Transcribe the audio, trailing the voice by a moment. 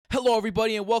Hello,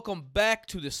 everybody, and welcome back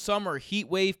to the Summer Heat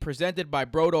Wave presented by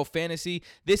Brodo Fantasy.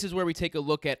 This is where we take a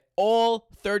look at all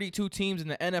 32 teams in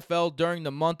the NFL during the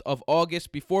month of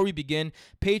August. Before we begin,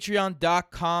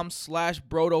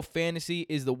 patreon.com/Brodo Fantasy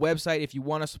is the website if you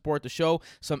want to support the show.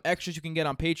 Some extras you can get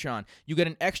on Patreon. You get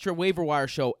an extra waiver wire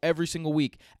show every single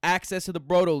week, access to the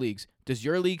Brodo Leagues. Does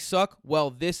your league suck? Well,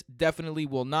 this definitely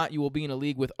will not. You will be in a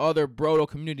league with other Brodo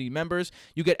community members.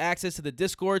 You get access to the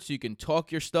Discord so you can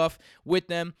talk your stuff with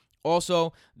them.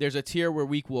 Also, there's a tier where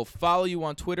we will follow you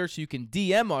on Twitter so you can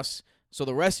DM us so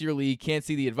the rest of your league can't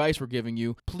see the advice we're giving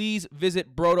you. Please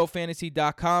visit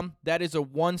BrodoFantasy.com. That is a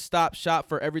one-stop shop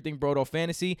for everything Brodo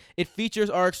Fantasy. It features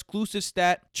our exclusive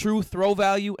stat, true throw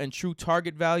value and true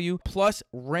target value, plus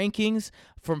rankings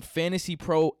from Fantasy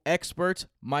Pro experts,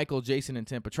 Michael, Jason, and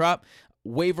Tim Petrop.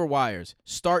 Waiver wires,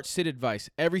 start sit advice.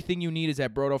 Everything you need is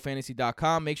at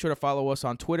BrodoFantasy.com. Make sure to follow us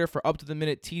on Twitter for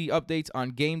up-to-the-minute TD updates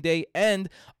on game day and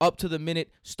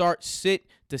up-to-the-minute start sit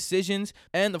decisions.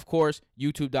 And, of course,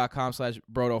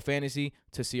 YouTube.com/BrodoFantasy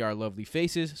to see our lovely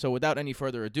faces. So without any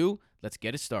further ado, let's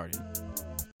get it started.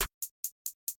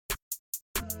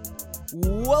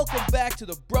 Welcome back to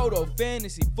the Brodo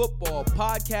Fantasy Football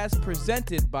Podcast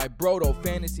presented by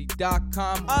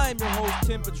BrodoFantasy.com. I'm your host,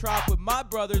 Tim Petrop, with my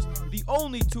brothers, the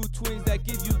only two twins that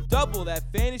give you double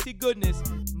that fantasy goodness,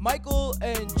 Michael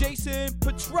and Jason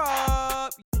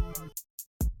Petrop.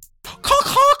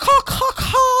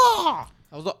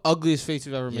 That was the ugliest face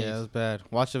you've ever made. Yeah, that was bad.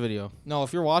 Watch the video. No,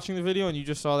 if you're watching the video and you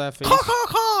just saw that face,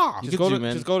 just go to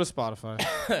Spotify.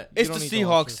 It's the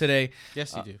Seahawks today.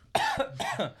 Yes, you do.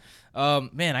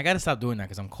 Man, I got to stop doing that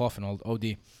because I'm coughing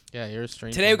OD. Yeah, you're a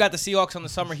stranger. Today we got the Seahawks on the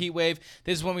Summer Heat Wave.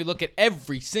 This is when we look at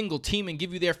every single team and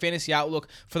give you their fantasy outlook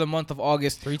for the month of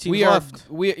August. Three teams left.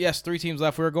 Yes, 3 teams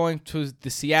left. We're going to the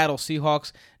Seattle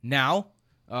Seahawks now.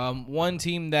 One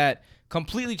team that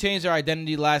completely changed their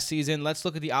identity last season. Let's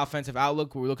look at the offensive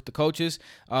outlook where we look at the coaches.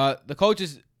 The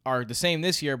coaches are the same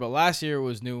this year, but last year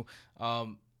was new.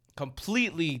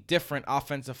 Completely different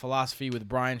offensive philosophy with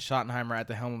Brian Schottenheimer at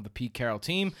the helm of the Pete Carroll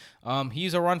team.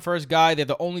 He's a run-first guy. They're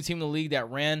the only team in the league that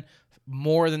ran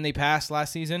more than they passed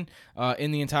last season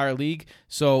in the entire league.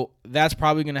 So that's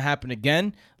probably going to happen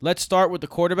again. Let's start with the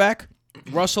quarterback.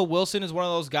 Russell Wilson is one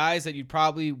of those guys that you'd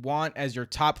probably want as your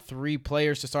top 3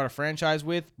 players to start a franchise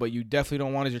with, but you definitely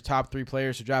don't want as your top 3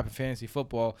 players to drop in fantasy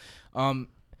football.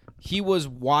 He was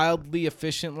wildly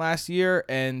efficient last year,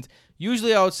 and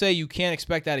usually I would say you can't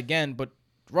expect that again, but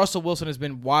Russell Wilson has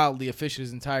been wildly efficient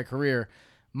his entire career.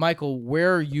 Michael,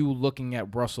 where are you looking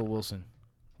at Russell Wilson?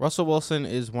 Russell Wilson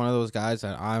is one of those guys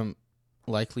that I'm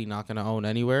likely not going to own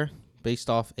anywhere. Based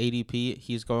off ADP,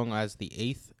 he's going as the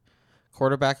 8th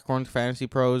quarterback according to Fantasy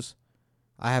Pros.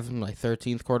 I have him like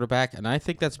 13th quarterback, and I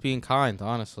think that's being kind,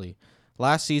 honestly.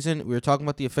 Last season, we were talking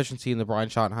about the efficiency in the Brian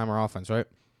Schottenheimer offense, right?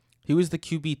 He was the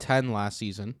QB 10 last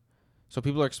season, so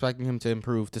people are expecting him to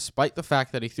improve, despite the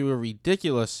fact that he threw a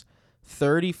ridiculous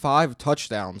 35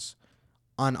 touchdowns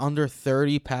on under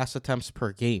 30 pass attempts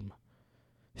per game.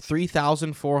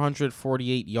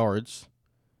 3,448 yards,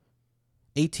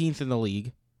 18th in the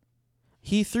league.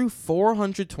 He threw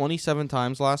 427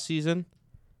 times last season,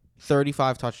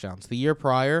 35 touchdowns. The year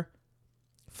prior,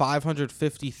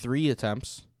 553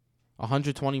 attempts,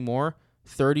 120 more,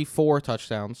 34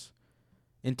 touchdowns.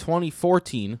 In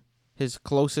 2014, his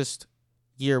closest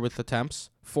year with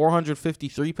attempts,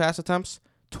 453 pass attempts,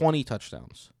 20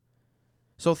 touchdowns.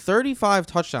 So 35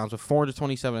 touchdowns with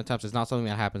 427 attempts is not something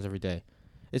that happens every day.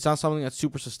 It's not something that's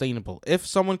super sustainable. If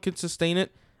someone can sustain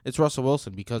it, it's Russell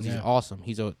Wilson because he's awesome.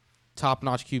 He's a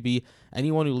top-notch QB.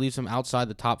 Anyone who leaves him outside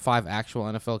the top 5 actual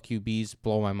NFL QBs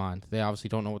blow my mind. They obviously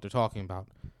don't know what they're talking about.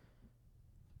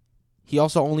 He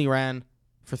also only ran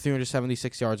for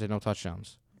 376 yards and no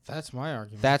touchdowns. That's my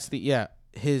argument. That's the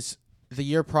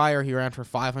year prior he ran for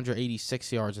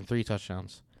 586 yards and 3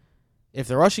 touchdowns. If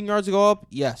the rushing yards go up,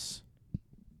 yes,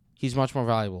 he's much more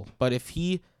valuable. But if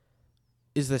he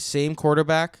is the same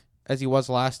quarterback as he was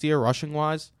last year, rushing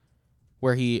wise,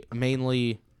 where he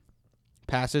mainly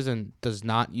passes and does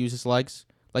not use his legs,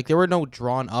 like there were no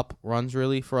drawn up runs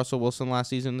really for Russell Wilson last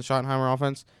season in the Schottenheimer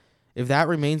offense. If that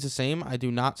remains the same, I do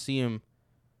not see him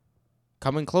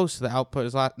coming close to the output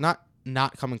as last.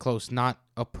 Not coming close, not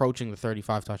approaching the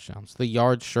 35 touchdowns. The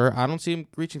yards, sure. I don't see him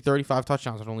reaching 35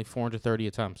 touchdowns with only 430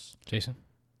 attempts. Jason?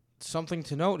 Something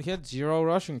to note, he had 0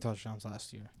 rushing touchdowns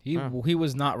last year. He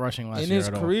was not rushing last year in his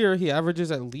at all. career, he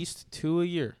averages at least 2 a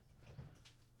year.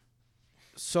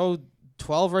 So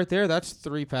 12 right there, that's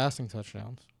 3 passing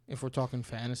touchdowns, if we're talking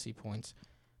fantasy points.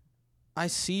 I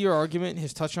see your argument.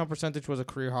 His touchdown percentage was a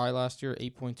career high last year,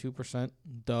 8.2%.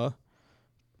 Duh.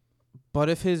 But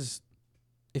if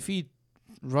he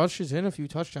rushes in a few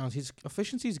touchdowns, his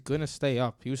efficiency is going to stay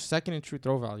up. He was second in true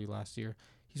throw value last year.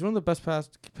 He's one of the best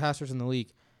passers in the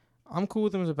league. I'm cool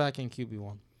with him as a back-end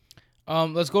QB1.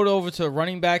 Let's go over to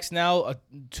running backs now.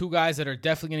 Two guys that are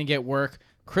definitely going to get work.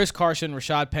 Chris Carson,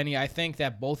 Rashad Penny. I think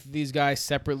that both of these guys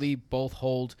separately both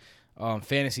hold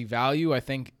fantasy value. I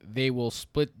think they will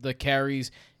split the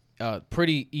carries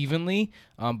pretty evenly,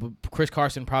 but Chris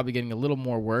Carson probably getting a little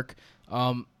more work.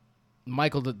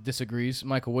 Michael disagrees.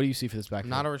 Michael, what do you see for this backfield?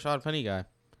 Not a Rashad Penny guy.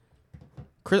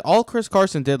 All Chris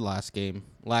Carson did last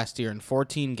year in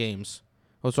 14 games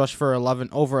was rush for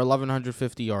over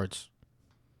 1,150 yards.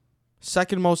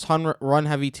 Second most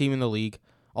run-heavy team in the league.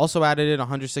 Also added in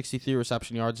 163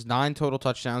 reception yards, 9 total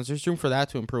touchdowns. There's room for that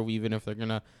to improve even if they're going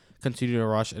to continue to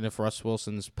rush and if Russ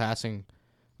Wilson's passing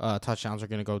touchdowns are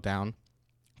going to go down.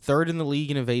 Third in the league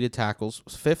in evaded tackles.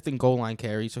 Fifth in goal line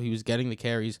carries, so he was getting the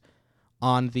carries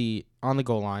on the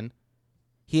goal line.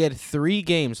 He had 3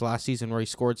 games last season where he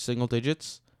scored single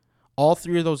digits. All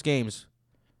 3 of those games,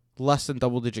 less than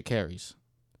double-digit carries.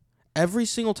 Every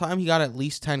single time he got at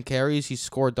least 10 carries, he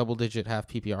scored double-digit half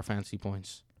PPR fantasy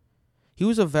points. He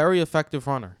was a very effective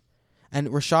runner. And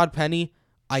Rashad Penny,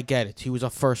 I get it. He was a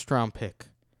first-round pick.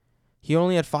 He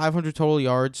only had 500 total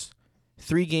yards,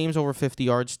 3 games over 50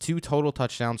 yards, 2 total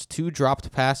touchdowns, 2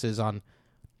 dropped passes on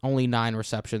only 9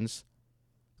 receptions.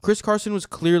 Chris Carson was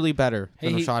clearly better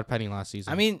than Rashad Penny last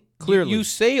season. I mean, clearly. you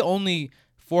say only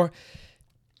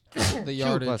The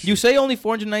yardage. You say only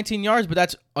 419 yards, but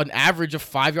that's an average of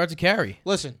 5 yards a carry.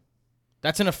 Listen,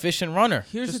 That's an efficient runner.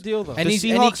 here's the deal, though. And The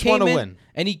Seahawks came wanna in, win.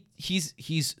 And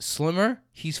he's slimmer.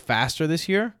 He's faster this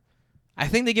year. I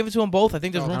think they give it to him both. I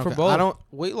think there's room for both.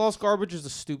 Weight loss garbage is the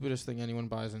stupidest thing anyone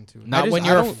buys into. Not when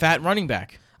you're a fat running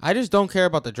back. I just don't care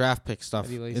about the draft pick stuff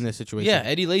Eddie Lacy. in this situation. Yeah,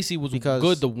 Eddie Lacy was Because-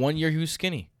 good the 1 year he was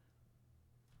skinny.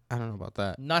 I don't know about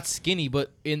that. Not skinny,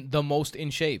 but in the most in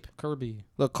shape. Kirby.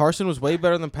 Look, Carson was way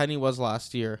better than Penny was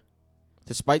last year.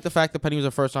 Despite the fact that Penny was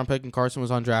a first-round pick and Carson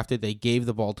was undrafted, they gave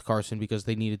the ball to Carson because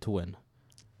they needed to win.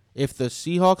 If the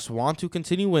Seahawks want to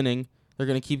continue winning, they're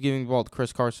going to keep giving the ball to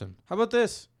Chris Carson. How about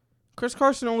this? Chris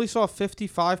Carson only saw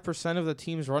 55% of the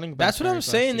team's running back That's what I'm carries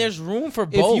last saying. year. There's room for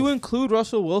both. If you include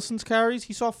Russell Wilson's carries,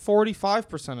 he saw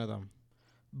 45% of them.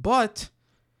 But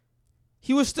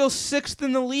he was still 6th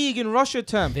in the league in rush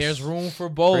attempts. There's room for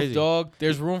both, Crazy. dog.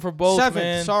 There's room for both, 7th,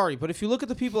 man. sorry. But if you look at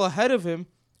the people ahead of him,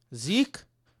 Zeke,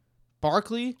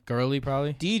 Barkley, Gurley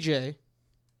probably. DJ,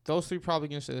 those 3 probably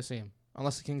going to stay the same.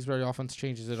 Unless the Kingsbury offense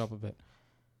changes it up a bit.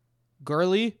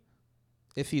 Gurley,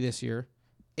 iffy this year.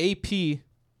 AP,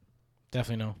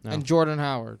 Definitely no. No, and Jordan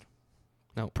Howard.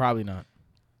 Probably not.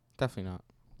 definitely not.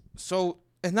 So,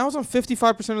 and that was on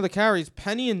 55% of the carries.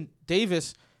 Penny and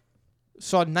Davis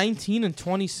saw 19 and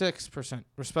 26%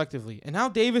 respectively. And now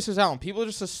Davis is out. And people are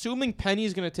just assuming Penny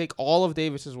is going to take all of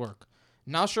Davis's work.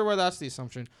 Not sure why that's the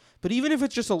assumption. But even if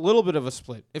it's just a little bit of a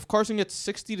split, if Carson gets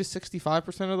 60 to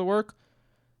 65% of the work,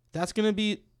 that's going to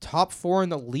be top 4 in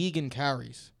the league in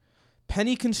carries.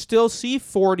 Penny can still see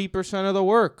 40% of the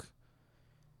work.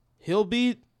 He'll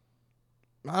be,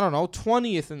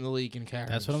 20th in the league in carries.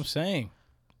 That's what I'm saying.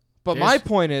 But There's- my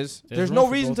point is, there's room no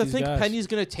for reason both to these think guys. Penny's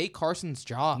going to take Carson's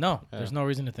job. No, Yeah. there's no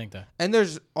reason to think that. And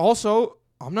there's also,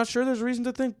 I'm not sure there's reason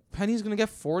to think Penny's going to get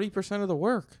 40% of the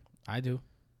work. I do.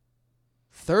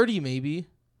 30 maybe.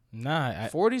 Nah,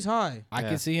 40's high. I Yeah,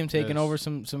 can see him taking there's- over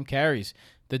some carries.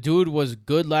 The dude was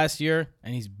good last year,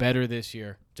 and he's better this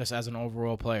year, just as an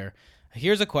overall player.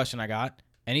 Here's a question I got.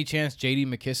 Any chance J.D.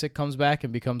 McKissick comes back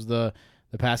and becomes the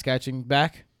pass catching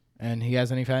back, and he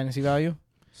has any fantasy value?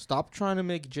 Stop trying to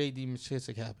make J.D.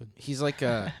 McKissick happen. He's like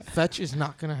Fetch is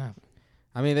not going to happen.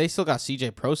 I mean, they still got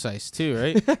CJ Procise too,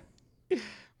 right?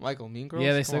 Michael Mean Girls?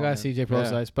 Yeah, they Come still on, got man. C.J.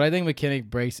 Procise, but I think McKinnick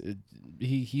breaks.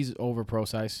 He's over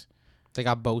Procise. They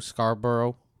got Bo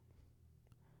Scarborough.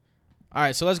 All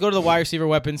right, so let's go to the wide receiver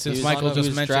weapons since He was Michael he just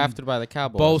was mentioned drafted by the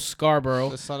Cowboys. Bo Scarborough.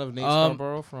 The son of Nate Um,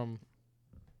 Scarborough from...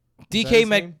 DK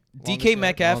Longest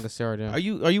Metcalf. Longest yard, yeah. Are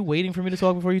you waiting for me to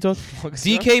talk before you talk? Longest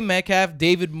DK Metcalf,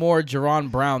 David Moore,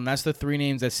 Jerron Brown. That's the 3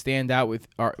 names that stand out with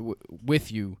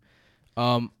you.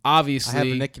 Obviously, I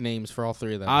have nicknames for all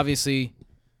 3 of them. obviously,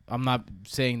 I'm not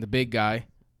saying the big guy,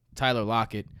 Tyler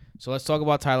Lockett. So let's talk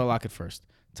about Tyler Lockett first.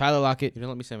 Tyler Lockett, You didn't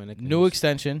let me say my nicknames. new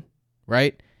extension,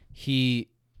 right? His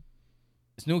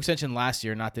new extension last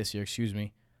year, not this year, excuse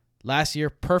me. Last year,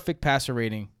 perfect passer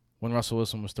rating when Russell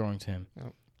Wilson was throwing to him.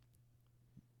 Yep.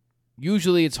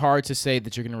 Usually it's hard to say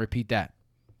that you're going to repeat that.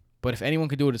 But if anyone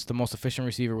could do it, it's the most efficient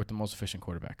receiver with the most efficient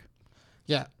quarterback.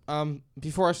 Yeah.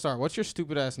 Before I start, what's your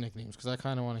stupid-ass nicknames? Because I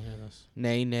kind of want to hear this.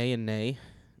 Nay, nay, and nay.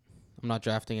 I'm not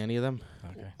drafting any of them.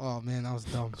 Okay. Oh, man, that was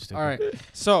dumb. Stupid. All right.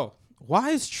 So,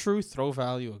 Why is true throw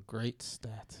value a great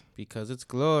stat? Because it's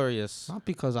glorious. Not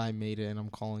because I made it and I'm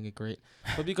calling it great,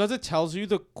 but because it tells you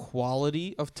the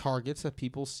quality of targets that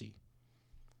people see.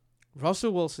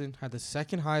 Russell Wilson had the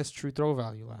second highest true throw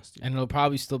value last year. And it'll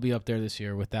probably still be up there this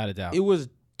year, without a doubt. It was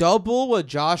double what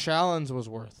Josh Allen's was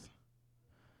worth.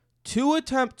 Two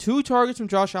targets from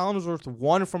Josh Allen was worth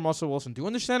one from Russell Wilson. Do you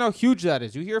understand how huge that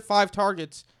is? You hear 5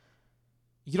 targets,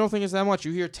 you don't think it's that much.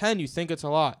 You hear 10, you think it's a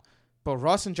lot. But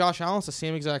Russ and Josh Allen's the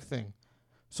same exact thing.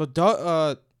 So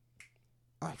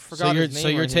I forgot his name. So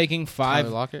you're right taking five.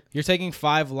 Tyler Lockett? You're taking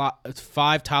five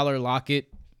Tyler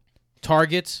Lockett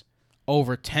targets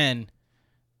over 10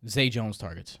 Zay Jones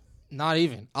targets. Not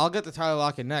even. I'll get to Tyler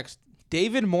Lockett next.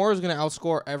 David Moore is going to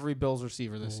outscore every Bills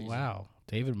receiver this season. Wow,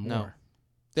 David Moore. No.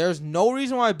 There's no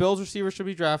reason why Bills receivers should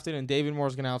be drafted, and David Moore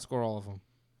is going to outscore all of them.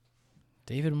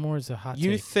 David Moore is a hot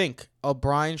You take. think a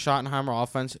Brian Schottenheimer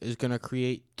offense is going to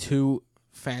create 2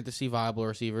 fantasy viable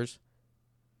receivers?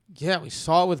 Yeah, we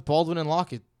saw it with Baldwin and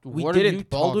Lockett. We What are you didn't.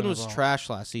 Baldwin talking was about? trash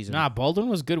last season. Nah, Baldwin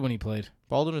was good when he played.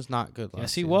 Baldwin was not good last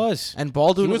Yes, he year. was. And He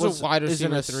Baldwin was a wide is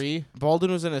an receiver 3.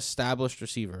 Baldwin was an established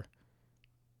receiver.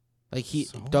 Like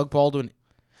So? Doug Baldwin.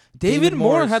 David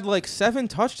Moore Moore's- had like 7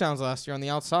 touchdowns last year on the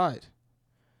outside.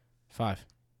 5.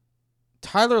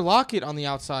 Tyler Lockett on the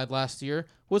outside last year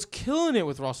was killing it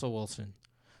with Russell Wilson.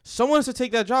 Someone has to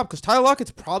take that job because Tyler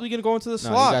Lockett's probably going to go into the No,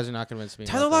 slot. you guys are not convinced me.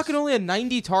 Tyler about Lockett this. only had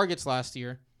 90 targets last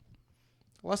year.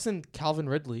 Less than Calvin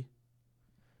Ridley.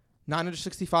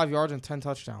 965 yards and 10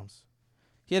 touchdowns.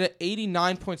 He had an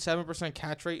 89.7%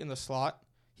 catch rate in the slot.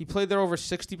 He played there over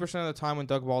 60% of the time when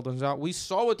Doug Baldwin's out. We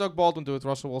saw what Doug Baldwin did with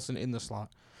Russell Wilson in the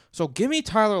slot. So give me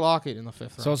Tyler Lockett in the 5th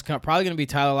round. So it's probably going to be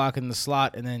Tyler Lockett in the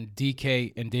slot, and then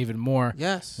DK and David Moore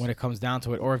Yes. when it comes down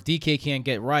to it. Or if DK can't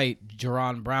get right,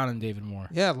 Jerron Brown and David Moore.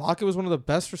 Yeah, Lockett was one of the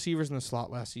best receivers in the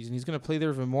slot last season. He's going to play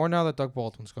there even more now that Doug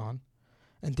Baldwin's gone.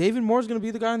 And David Moore's going to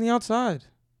be the guy on the outside.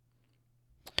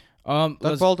 Doug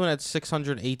let's- Baldwin had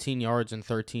 618 yards in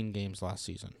 13 games last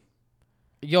season.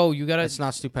 Yo, you gotta. That's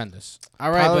not stupendous.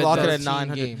 All right, Tyler but Lockett the- had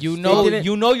 900. games. you They know, didn't-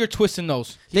 you're twisting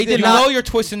those. They did you not- know you're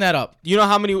twisting that up. You know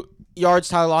how many yards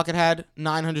Tyler Lockett had?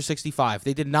 965.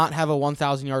 They did not have a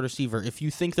 1,000-yard receiver. If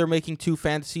you think they're making 2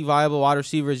 fantasy viable wide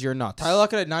receivers, you're nuts. Tyler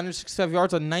Lockett had 965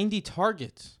 yards on 90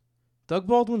 targets. Doug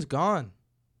Baldwin's gone.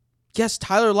 Yes,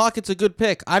 Tyler Lockett's a good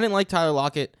pick. I didn't like Tyler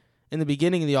Lockett in the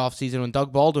beginning of the offseason when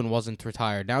Doug Baldwin wasn't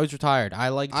retired. Now he's retired. I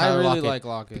like I Tyler really Lockett like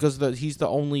Lockett. because he's the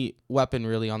only weapon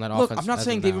really on that Look, offense. I'm not as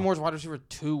saying of David now. Moore's wide receiver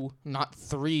 2, not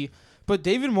 3. But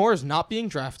David Moore is not being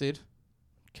drafted.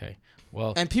 Okay.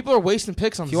 Well, And people are wasting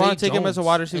picks on If you Zay want to take him as a Jones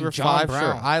wide and receiver John 5, Brown.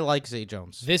 sure. I like Zay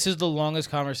Jones. this is the longest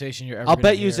conversation you're ever. I'll gonna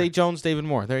bet you hear. Zay Jones, David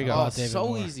Moore. There you go. Oh, David so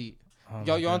Moore. easy. Oh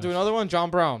Yo, my you want to do goodness. another one? John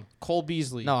Brown, Cole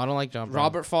Beasley, No, I don't like John Brown.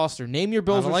 Robert Foster. Name your I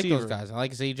Bills don't like receiver. those guys. I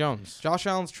like Zay Jones. Josh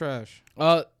Allen's trash.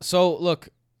 So look,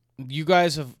 you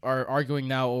guys are arguing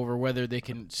now over whether they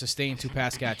can sustain 2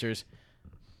 pass catchers.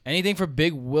 Anything for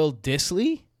Big Will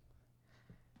Disley?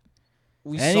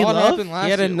 We Any saw it love? happen last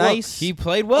He had a year. Look, nice He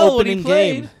played well when he opening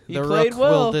played. game. He The played Rook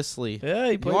well. Will Disley. Yeah,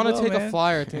 he you played want to well, take man. a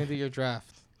flyer at the end of your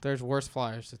draft. There's worse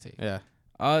flyers to take. Yeah.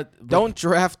 But- Don't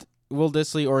draft Will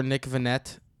Disley or Nick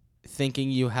Vanette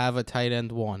thinking you have a tight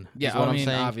end 1. Yeah, is what I I'm mean,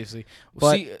 saying. obviously.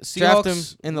 But draft him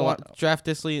Seahawks in the want- draft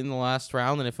Disley in the last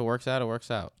round, and if it works out, it works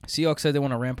out. Seahawks said they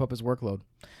want to ramp up his workload.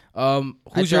 I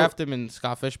Who's your draft him in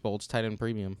Scott Fishbolt's tight end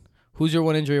premium. Who's your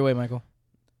one injury away, Michael?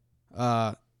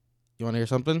 You want to hear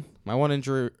something? My one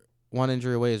injury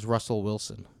away is Russell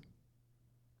Wilson.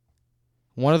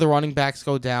 One of the running backs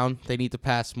go down. They need to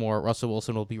pass more. Russell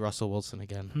Wilson will be Russell Wilson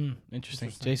again. Interesting. Interesting.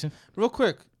 Jason? Real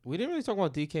quick, we didn't really talk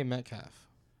about DK Metcalf.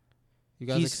 You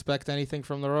guys He's- expect anything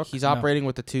from the Rook? He's No. operating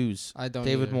with the 2s. I don't.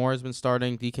 David either. Moore has been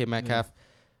starting. DK Metcalf.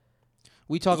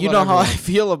 We talk. You about know how I everyone.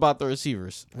 feel about the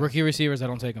receivers. Rookie receivers, I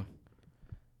don't take them.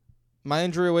 My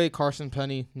injury away, Carson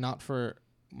Penny, not for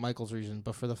Michael's reason,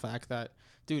 but for the fact that,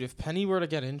 dude, if Penny were to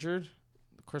get injured,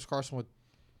 Chris Carson would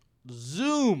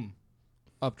zoom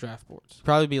up draft boards.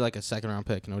 Probably be like a 2nd-round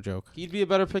pick. No joke. He'd be a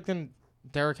better pick than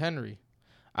Derrick Henry.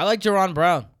 I like Jerron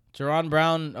Brown. Jerron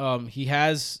Brown, he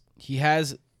has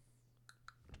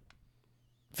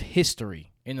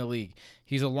history in the league.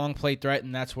 He's a long play threat,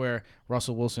 and that's where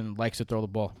Russell Wilson likes to throw the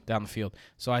ball down the field.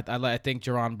 So I think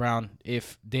Jerron Brown,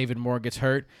 if David Moore gets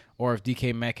hurt or if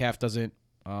DK Metcalf doesn't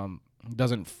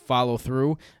follow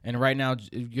through, and right now,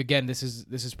 again, this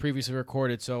is previously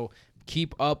recorded, so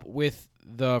keep up with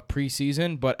the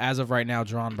preseason. But as of right now,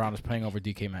 Jerron Brown is playing over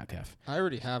DK Metcalf. I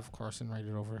already have Carson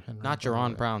rated over Henry. Not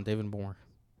Jerron Brown. David Moore.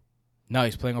 No,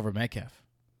 he's playing over Metcalf.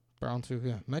 Brown too.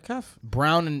 Yeah, Metcalf.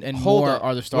 Brown and Hold Moore up.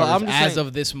 are the Well, starters I'm just as saying-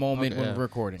 of this moment Okay, when yeah. we're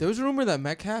recording. There was a rumor that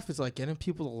Metcalf is like getting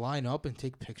people to line up and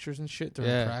take pictures and shit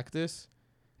during Yeah. practice.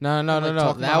 No. And, like, talking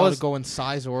about That how was to go in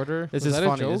size order. This Was is that a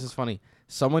funny. This joke? is funny.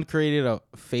 Someone created a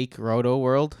fake Roto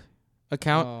World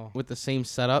account Oh. with the same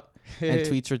setup and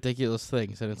tweets ridiculous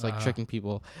things, and it's like Uh-huh. tricking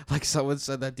people. Like someone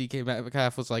said that DK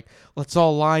Metcalf was like, "Let's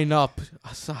all line up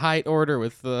a height order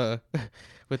with the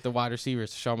with the wide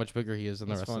receivers to show how much bigger he is than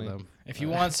the That's rest funny. of them." If you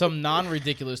want some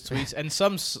non-ridiculous tweets and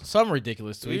some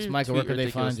ridiculous tweets, Michael, where Tweet could they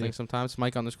ridiculous find you? things sometimes.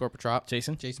 Mike_Petrop.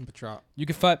 Jason? Jason Petrop. You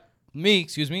can find me,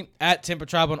 at Tim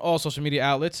Petrop on all social media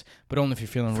outlets, but only if you're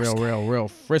feeling real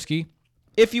frisky.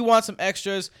 If you want some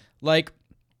extras, like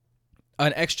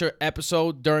an extra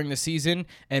episode during the season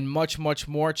and much, much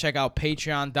more, check out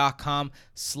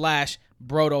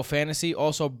patreon.com/BrotoFantasy.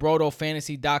 Also,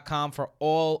 BrotoFantasy.com for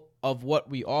all of what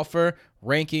we offer: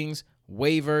 rankings,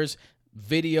 waivers,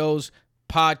 videos,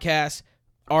 podcasts,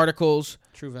 articles,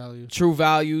 True value. true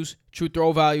values, true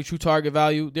throw value, true target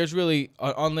value. There's really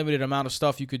an unlimited amount of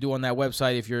stuff you could do on that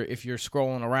website if you're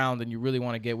scrolling around and you really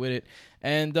want to get with it.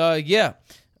 And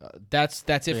that's it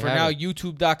There for you now. have it.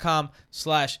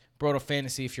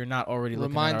 YouTube.com/BrotoFantasy if you're not already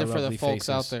looking at Reminder our for the lovely folks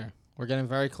out faces. there. We're getting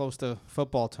very close to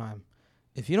football time.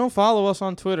 If you don't follow us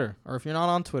on Twitter, or if you're not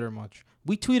on Twitter much,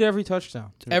 we tweet every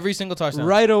touchdown. Every single touchdown.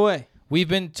 Right away. We've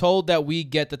been told that we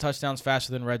get the touchdowns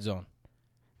faster than Red Zone.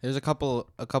 There's a couple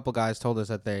guys told us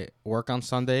that they work on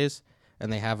Sundays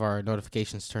and they have our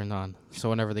notifications turned on. So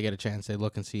whenever they get a chance, they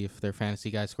look and see if their fantasy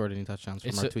guy scored any touchdowns from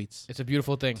It's our a- tweets. It's a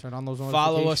beautiful thing. Turn on those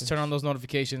Follow us, notifications. turn on those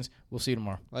notifications. We'll see you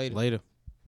tomorrow. Later. Later.